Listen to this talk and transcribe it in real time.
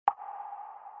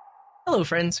Hello,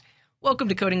 friends. Welcome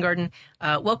to Coding Garden.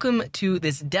 Welcome to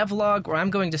this devlog where I'm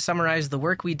going to summarize the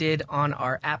work we did on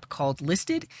our app called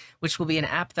Listed, which will be an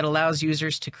app that allows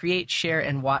users to create, share,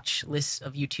 and watch lists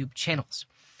of YouTube channels.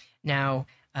 Now,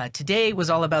 today was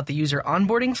all about the user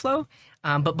onboarding flow,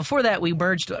 but before that, we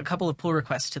merged a couple of pull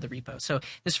requests to the repo. So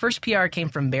this first PR came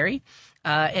from Barry,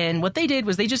 and what they did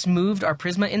was they just moved our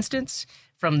Prisma instance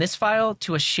from this file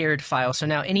to a shared file. So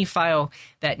now any file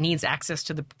that needs access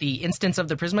to the instance of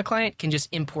the Prisma client can just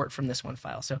import from this one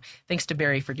file. So thanks to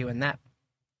Barry for doing that.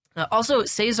 Also,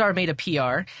 Cesar made a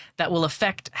PR that will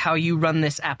affect how you run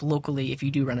this app locally if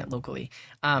you do run it locally.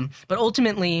 But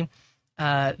ultimately,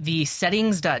 the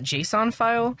settings.json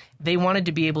file, they wanted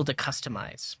to be able to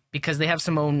customize because they have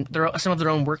some of their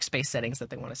own workspace settings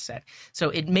that they want to set. So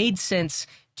it made sense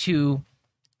to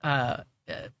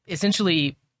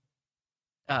essentially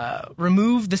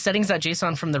remove the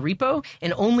settings.json from the repo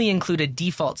and only include a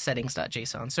default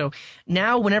settings.json. So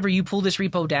now whenever you pull this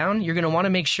repo down, you're going to want to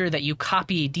make sure that you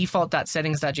copy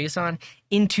default.settings.json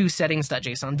into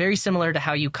settings.json, very similar to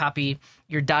how you copy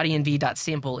your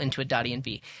 .env.sample into a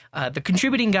 .env. The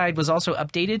contributing guide was also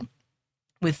updated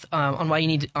with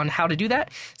on how to do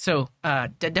that. So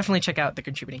definitely check out the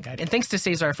contributing guide. And thanks to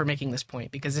Cesar for making this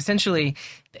point, because essentially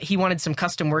he wanted some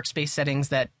custom workspace settings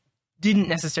that didn't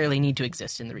necessarily need to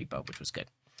exist in the repo, which was good.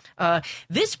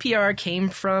 This PR came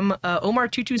from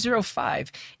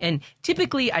Omar2205, and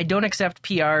typically I don't accept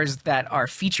PRs that are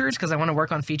features because I want to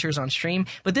work on features on stream,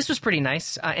 but this was pretty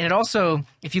nice. And it also,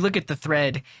 if you look at the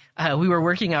thread, we were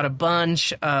working out a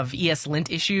bunch of ESLint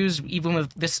issues, even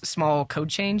with this small code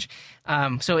change.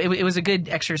 So it was a good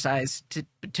exercise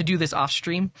to do this off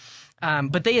stream.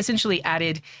 But they essentially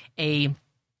added a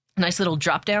nice little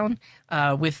drop down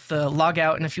with the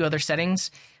logout and a few other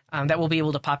settings that we'll be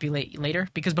able to populate later,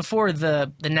 because before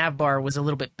the nav bar was a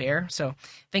little bit bare. So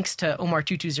thanks to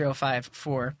Omar2205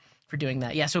 for doing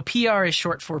that. Yeah, so PR is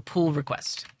short for pull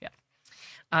request. Yeah.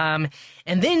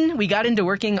 And then we got into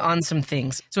working on some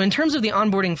things. So in terms of the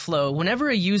onboarding flow, whenever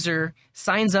a user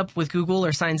signs up with Google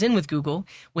or signs in with Google,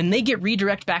 when they get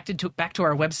redirected back to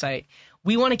our website,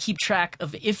 we want to keep track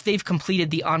of if they've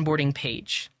completed the onboarding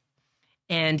page.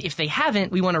 And if they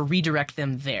haven't, we want to redirect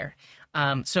them there.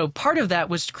 So part of that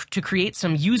was to create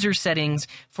some user settings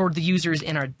for the users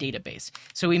in our database.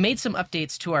 So we made some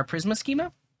updates to our Prisma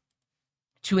schema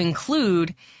to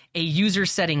include a user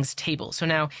settings table. So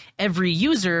now every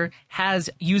user has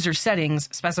user settings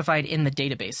specified in the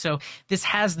database. So this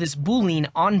has this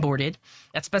Boolean onboarded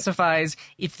that specifies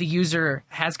if the user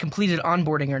has completed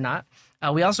onboarding or not.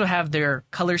 We also have their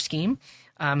color scheme.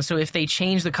 So if they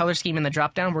change the color scheme in the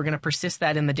dropdown, we're going to persist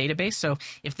that in the database. So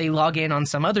if they log in on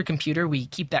some other computer, we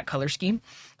keep that color scheme.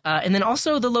 And then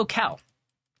also the locale.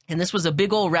 And this was a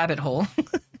big old rabbit hole.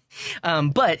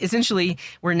 But essentially,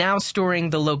 we're now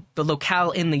storing the locale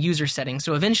in the user settings.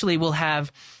 So eventually, we'll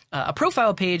have a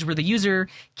profile page where the user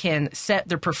can set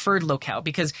their preferred locale,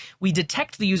 because we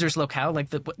detect the user's locale,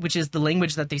 which is the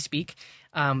language that they speak,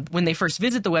 when they first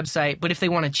visit the website. But if they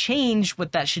want to change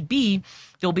what that should be,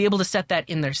 they'll be able to set that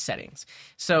in their settings.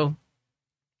 So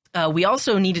we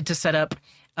also needed to set up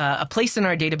a place in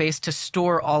our database to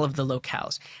store all of the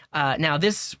locales. Now,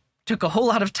 this took a whole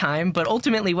lot of time, but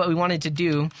ultimately what we wanted to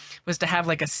do was to have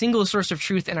like a single source of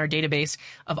truth in our database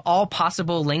of all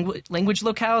possible language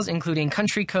locales, including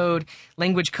country code,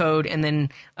 language code, and then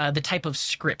the type of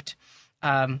script.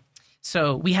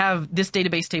 So we have this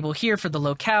database table here for the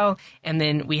locale, and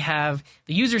then we have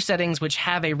the user settings, which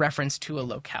have a reference to a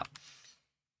locale.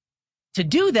 To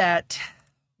do that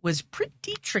was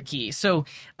pretty tricky. So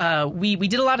we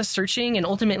did a lot of searching, and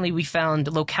ultimately we found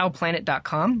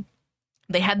localeplanet.com.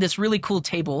 They had this really cool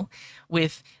table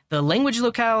with the language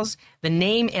locales, the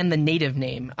name, and the native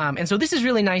name. And so this is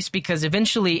really nice because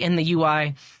eventually in the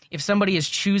UI, if somebody is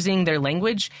choosing their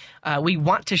language, we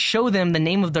want to show them the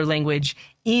name of their language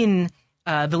in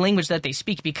the language that they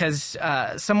speak, because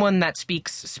someone that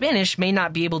speaks Spanish may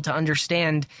not be able to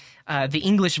understand the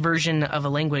English version of a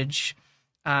language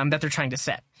that they're trying to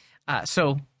set.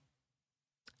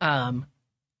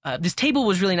 This table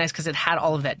was really nice because it had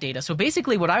all of that data. So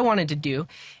basically what I wanted to do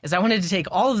is I wanted to take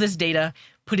all of this data,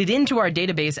 put it into our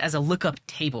database as a lookup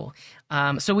table.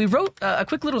 So we wrote a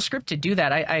quick little script to do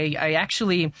that. I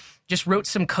actually just wrote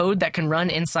some code that can run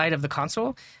inside of the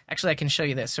console. Actually, I can show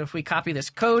you this. So if we copy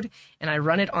this code and I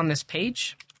run it on this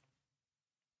page,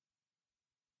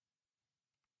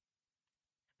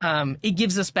 it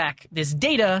gives us back this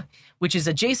data, which is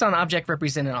a JSON object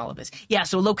representing all of this. Yeah,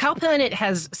 so LocalePlanet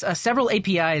has several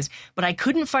APIs, but I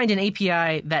couldn't find an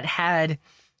API that had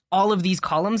all of these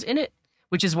columns in it,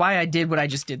 which is why I did what I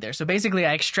just did there. So basically,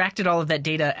 I extracted all of that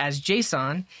data as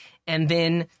JSON, and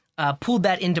then pulled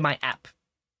that into my app.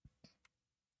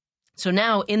 So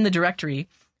now in the directory,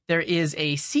 there is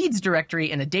a seeds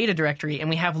directory and a data directory, and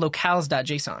we have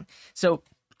locales.json. So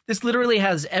this literally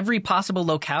has every possible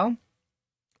locale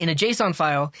in a JSON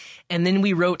file, and then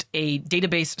we wrote a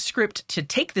database script to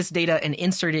take this data and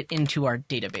insert it into our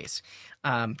database.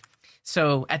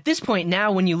 So at this point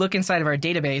now, when you look inside of our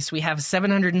database, we have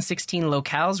 716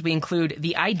 locales. We include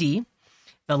the ID,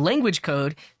 the language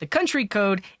code, the country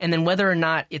code, and then whether or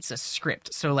not it's a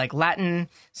script. So like Latin,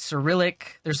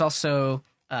 Cyrillic, there's also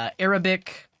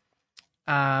Arabic,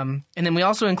 and then we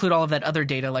also include all of that other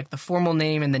data like the formal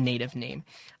name and the native name.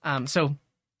 So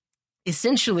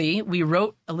essentially, we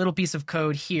wrote a little piece of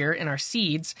code here in our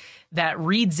seeds that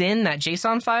reads in that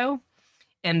JSON file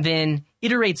and then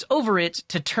iterates over it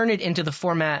to turn it into the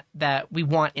format that we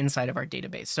want inside of our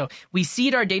database. So we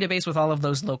seed our database with all of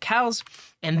those locales,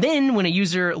 and then when a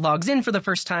user logs in for the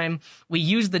first time, we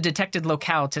use the detected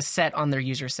locale to set on their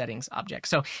user settings object.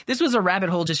 So this was a rabbit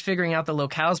hole just figuring out the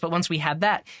locales, but once we had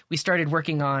that, we started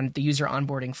working on the user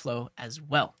onboarding flow as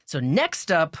well. So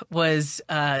next up was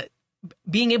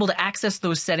being able to access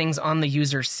those settings on the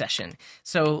user session.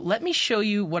 So let me show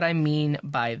you what I mean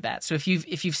by that. So if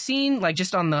you've seen, like,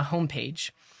 just on the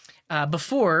homepage,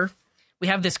 before, we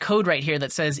have this code right here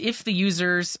that says if the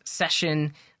user's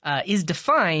session is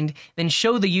defined, then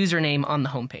show the username on the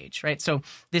homepage, right? So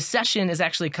this session is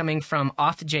actually coming from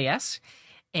Auth.js,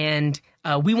 and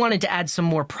we wanted to add some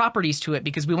more properties to it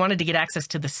because we wanted to get access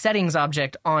to the settings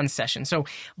object on session. So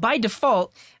by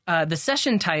default, the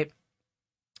session type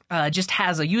just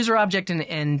has a user object,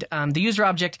 and the user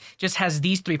object just has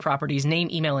these three properties: name,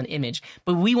 email, and image.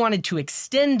 But we wanted to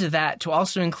extend that to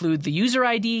also include the user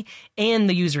ID and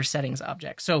the user settings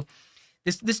object. So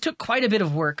this took quite a bit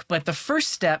of work, but the first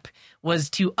step was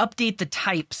to update the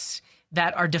types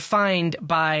that are defined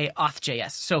by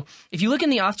Auth.js. So if you look in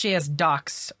the Auth.js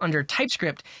docs under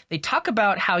TypeScript, they talk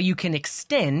about how you can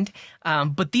extend,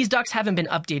 but these docs haven't been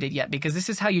updated yet because this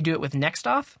is how you do it with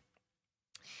next-auth.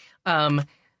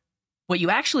 What you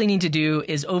actually need to do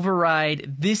is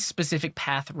override this specific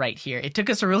path right here. It took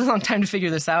us a really long time to figure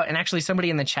this out, and actually somebody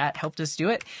in the chat helped us do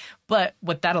it. But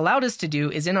what that allowed us to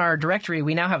do is in our directory,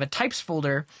 we now have a types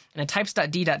folder and a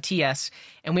types.d.ts,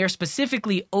 and we are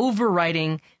specifically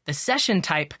overriding the session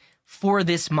type for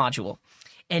this module.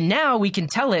 And now we can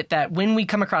tell it that when we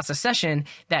come across a session,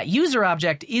 that user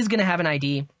object is going to have an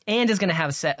ID and is going to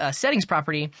have a settings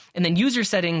property. And then user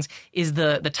settings is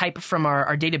the type from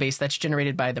our database that's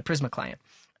generated by the Prisma client.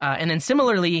 And then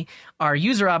similarly, our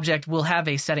user object will have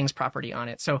a settings property on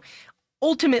it. So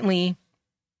ultimately,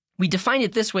 we define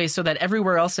it this way so that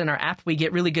everywhere else in our app, we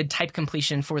get really good type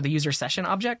completion for the user session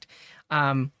object.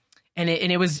 And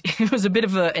it was a bit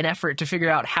of an effort to figure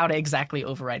out how to exactly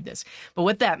override this. But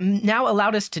what that now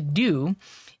allowed us to do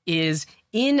is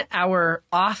in our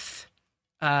auth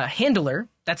handler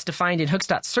that's defined in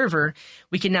hooks.server,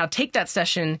 we can now take that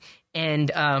session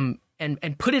and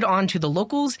put it onto the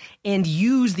locals and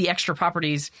use the extra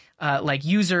properties like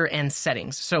user and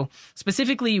settings. So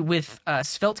specifically with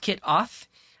SvelteKit auth,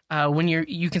 when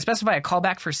you can specify a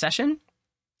callback for session,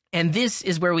 and this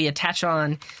is where we attach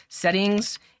on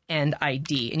settings and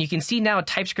ID. And you can see now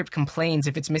TypeScript complains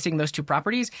if it's missing those two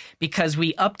properties because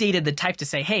we updated the type to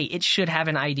say, hey, it should have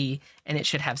an ID and it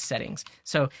should have settings.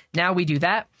 So now we do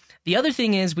that. The other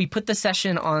thing is we put the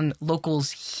session on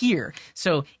locals here.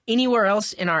 So anywhere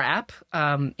else in our app,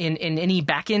 in any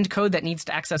backend code that needs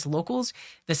to access locals,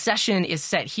 the session is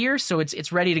set here, so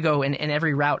it's ready to go in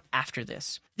every route after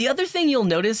this. The other thing you'll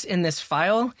notice in this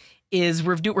file is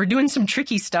we're doing some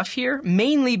tricky stuff here,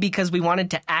 mainly because we wanted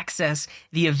to access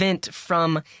the event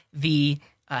from the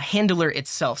handler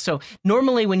itself. So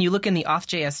normally when you look in the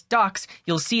Auth.js docs,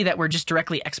 you'll see that we're just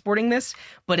directly exporting this.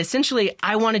 But essentially,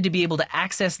 I wanted to be able to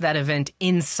access that event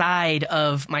inside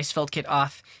of my SvelteKit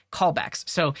auth callbacks.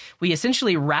 So we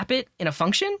essentially wrap it in a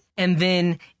function and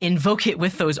then invoke it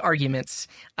with those arguments.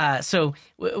 So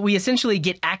we essentially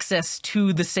get access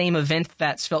to the same event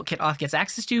that SvelteKit auth gets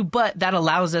access to, but that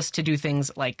allows us to do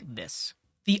things like this.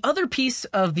 The other piece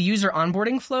of the user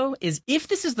onboarding flow is if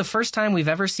this is the first time we've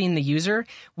ever seen the user,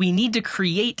 we need to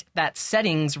create that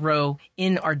settings row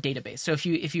in our database. So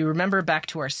if you remember back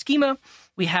to our schema,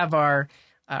 we have our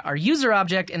user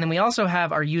object, and then we also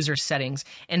have our user settings.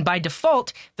 And by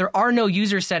default, there are no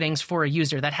user settings for a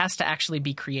user. That has to actually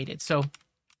be created. So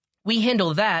we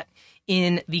handle that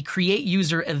in the create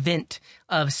user event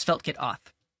of SvelteKit auth.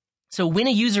 So when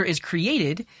a user is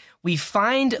created, we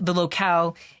find the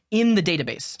locale in the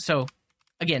database. So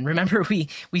again, remember we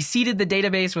seeded the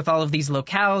database with all of these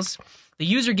locales. The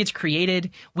user gets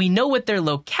created. We know what their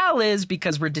locale is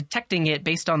because we're detecting it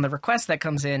based on the request that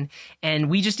comes in, and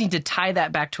we just need to tie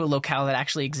that back to a locale that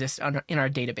actually exists in our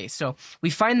database. So we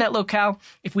find that locale.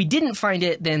 If we didn't find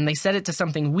it, then they set it to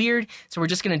something weird, so we're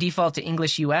just going to default to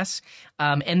English US,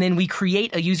 and then we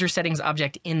create a user settings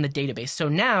object in the database. So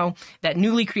now that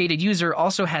newly created user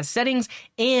also has settings,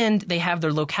 and they have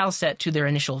their locale set to their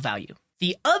initial value.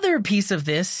 The other piece of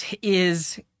this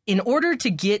is, in order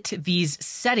to get these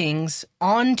settings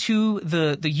onto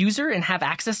the user and have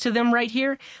access to them right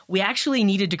here, we actually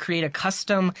needed to create a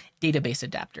custom database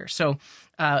adapter. So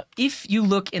if you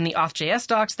look in the Auth.js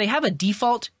docs, they have a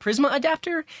default Prisma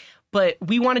adapter, but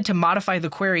we wanted to modify the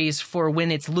queries for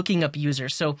when it's looking up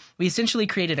users. So we essentially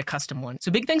created a custom one.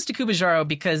 So big thanks to Kubajaro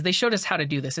because they showed us how to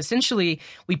do this. Essentially,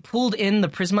 we pulled in the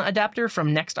Prisma adapter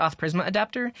from next-auth Prisma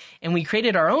adapter, and we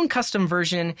created our own custom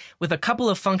version with a couple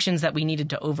of functions that we needed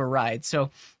to override. So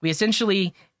we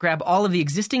essentially grab all of the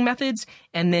existing methods,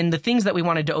 and then the things that we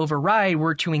wanted to override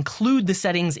were to include the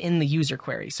settings in the user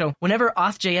query. So whenever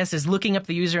Auth.js is looking up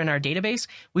the user in our database,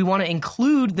 we want to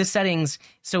include the settings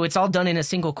so it's all done in a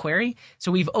single query.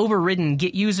 So we've overridden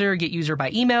get user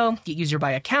by email, get user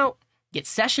by account, get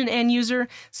session and user,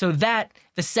 so that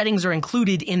the settings are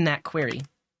included in that query.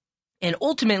 And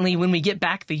ultimately, when we get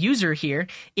back the user here,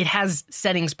 it has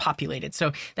settings populated.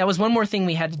 So that was one more thing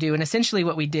we had to do. And essentially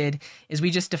what we did is we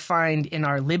just defined in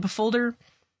our lib folder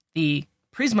the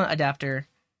Prisma adapter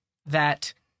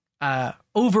that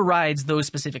overrides those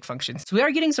specific functions. So we are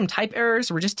getting some type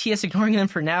errors. We're just TS ignoring them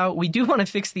for now. We do want to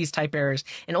fix these type errors.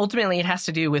 And ultimately, it has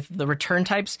to do with the return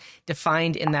types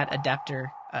defined in that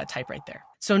adapter type right there.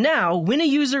 So now, when a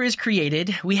user is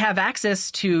created, we have access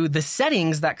to the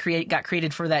settings that got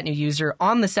created for that new user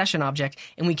on the session object,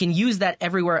 and we can use that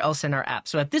everywhere else in our app.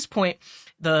 So at this point,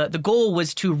 the goal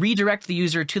was to redirect the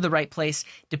user to the right place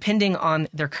depending on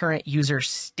their current user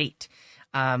state.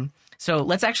 So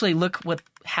let's actually look what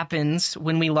happens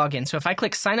when we log in. So if I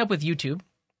click sign up with YouTube,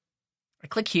 I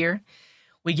click here,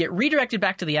 we get redirected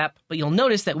back to the app, but you'll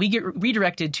notice that we get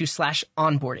redirected to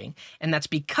 /onboarding. And that's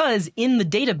because in the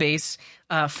database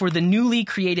for the newly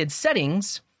created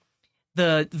settings,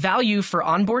 the value for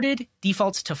onboarded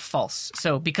defaults to false.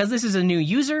 So because this is a new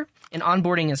user and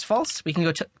onboarding is false, we can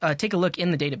go take a look in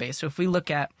the database. So if we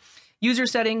look at user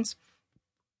settings,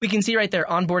 we can see right there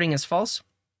onboarding is false.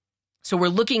 So we're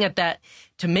looking at that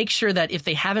to make sure that if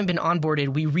they haven't been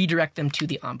onboarded, we redirect them to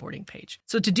the onboarding page.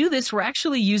 So to do this, we're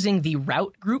actually using the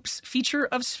route groups feature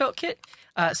of SvelteKit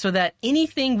so that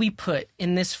anything we put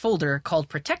in this folder called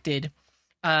protected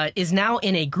is now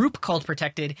in a group called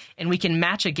protected, and we can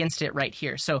match against it right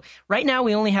here. So right now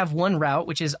we only have one route,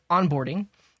 which is onboarding,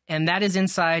 and that is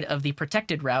inside of the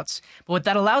protected routes. But what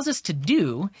that allows us to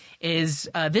do is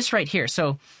this right here.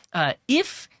 So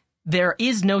if there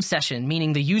is no session,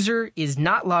 meaning the user is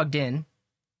not logged in,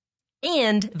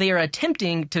 and they are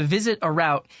attempting to visit a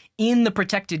route in the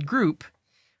protected group,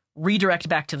 redirect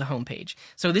back to the home page.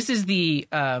 So this is the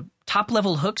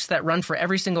top-level hooks that run for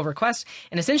every single request.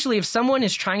 And essentially, if someone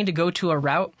is trying to go to a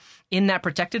route in that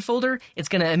protected folder, it's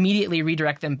going to immediately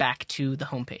redirect them back to the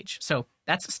home page. So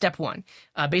that's step one.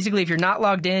 Basically, if you're not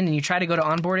logged in and you try to go to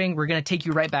onboarding, we're going to take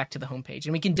you right back to the home page.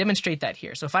 And we can demonstrate that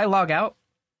here. So if I log out,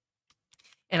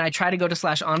 and I try to go to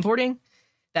 /onboarding,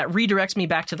 that redirects me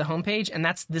back to the homepage, and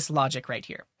that's this logic right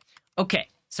here. Okay,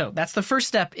 so that's the first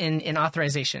step in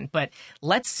authorization. But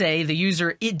let's say the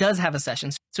user, it does have a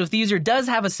session. So if the user does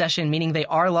have a session, meaning they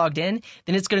are logged in,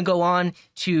 then it's going to go on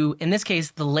to, in this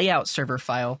case, the layout server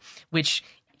file, which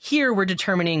here we're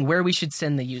determining where we should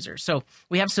send the user. So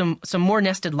we have some more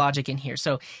nested logic in here.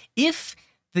 So if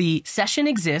the session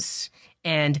exists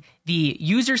and the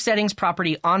user settings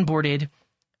property onboarded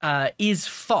is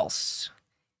false,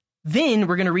 then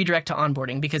we're going to redirect to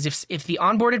onboarding, because if the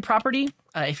onboarded property,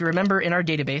 if you remember in our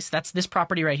database, that's this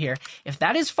property right here. If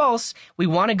that is false, we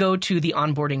want to go to the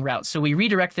onboarding route. So we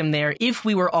redirect them there if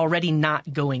we were already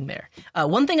not going there.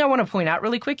 One thing I want to point out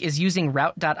really quick is using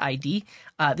route.id.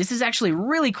 This is actually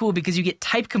really cool because you get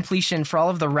type completion for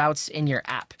all of the routes in your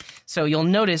app. So you'll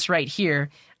notice right here,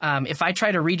 if I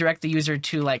try to redirect the user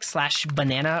to like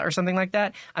 /banana or something like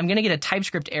that, I'm going to get a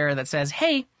TypeScript error that says,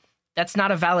 hey, that's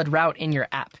not a valid route in your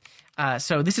app.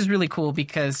 So this is really cool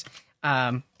because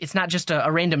it's not just a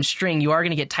random string. You are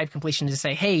going to get type completion to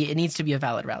say, hey, it needs to be a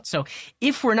valid route. So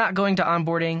if we're not going to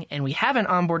onboarding and we haven't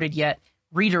onboarded yet,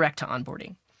 redirect to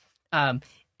onboarding.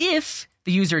 If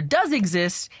the user does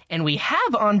exist and we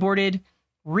have onboarded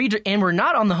and we're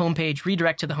not on the homepage,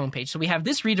 redirect to the homepage. So we have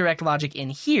this redirect logic in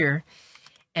here,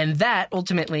 and that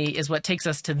ultimately is what takes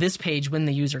us to this page when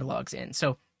the user logs in.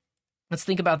 So let's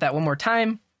think about that one more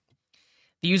time.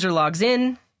 The user logs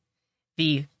in.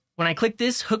 when I click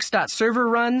this, hooks.server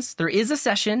runs, there is a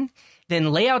session,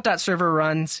 then layout.server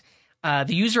runs, the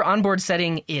user onboard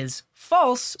setting is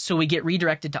false, so we get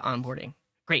redirected to onboarding.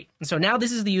 Great. And so now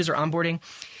this is the user onboarding.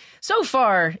 So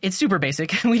far, it's super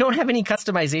basic. We don't have any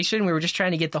customization. We were just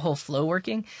trying to get the whole flow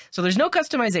working. So there's no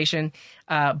customization,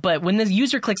 but when the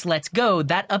user clicks let's go,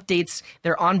 that updates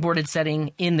their onboarded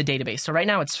setting in the database. So right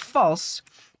now it's false,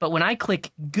 but when I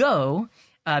click go,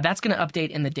 that's going to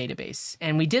update in the database.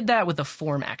 And we did that with a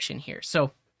form action here.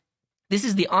 So this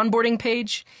is the onboarding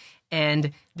page,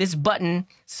 and this button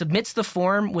submits the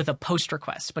form with a post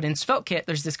request. But in SvelteKit,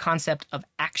 there's this concept of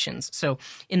actions. So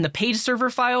in the page server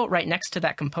file right next to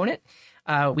that component,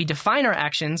 we define our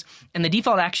actions, and the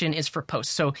default action is for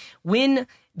post. So when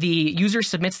the user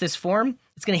submits this form,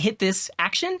 it's going to hit this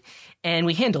action, and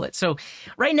we handle it. So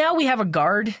right now we have a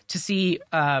guard to see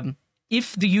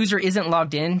if the user isn't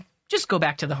logged in. Just go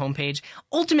back to the home page.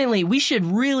 Ultimately, we should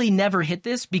really never hit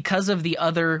this because of the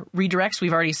other redirects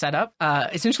we've already set up.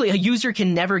 Essentially, a user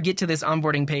can never get to this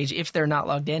onboarding page if they're not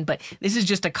logged in, but this is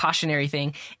just a cautionary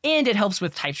thing, and it helps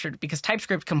with TypeScript because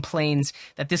TypeScript complains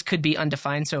that this could be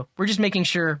undefined, so we're just making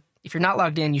sure if you're not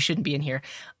logged in, you shouldn't be in here.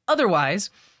 Otherwise,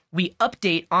 we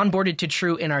update onboarded to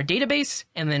true in our database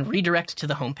and then redirect to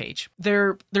the home page.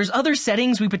 There's other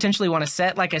settings we potentially want to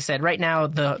set. Like I said, right now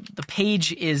the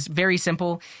page is very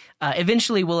simple.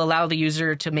 Eventually we'll allow the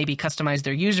user to maybe customize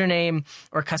their username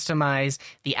or customize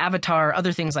the avatar,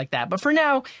 other things like that. But for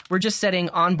now, we're just setting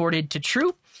onboarded to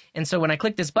true. And so when I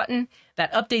click this button,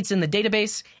 that updates in the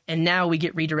database, and now we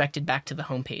get redirected back to the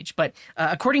home page. But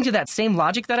according to that same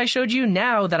logic that I showed you,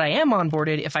 now that I am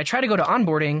onboarded, if I try to go to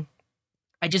onboarding,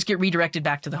 I just get redirected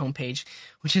back to the home page,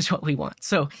 which is what we want.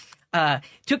 So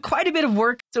took quite a bit of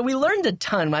work. So we learned a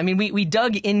ton. I mean, we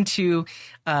dug into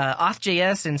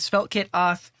Auth.js and SvelteKit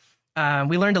Auth.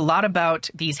 We learned a lot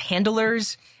about these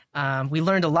handlers. We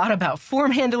learned a lot about form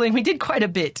handling. We did quite a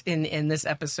bit in this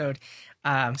episode.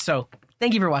 So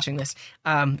thank you for watching this.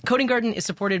 Coding Garden is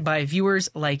supported by viewers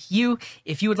like you.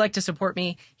 If you would like to support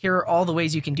me, here are all the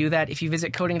ways you can do that. If you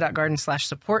visit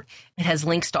coding.garden/support, it has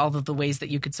links to all of the ways that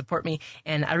you could support me.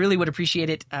 And I really would appreciate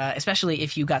it, especially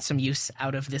if you got some use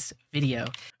out of this video.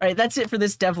 All right, that's it for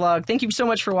this devlog. Thank you so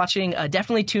much for watching.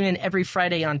 Definitely tune in every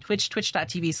Friday on Twitch,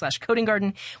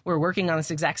 twitch.tv/codinggarden. We're working on this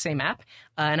exact same app.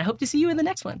 And I hope to see you in the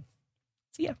next one.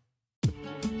 See ya.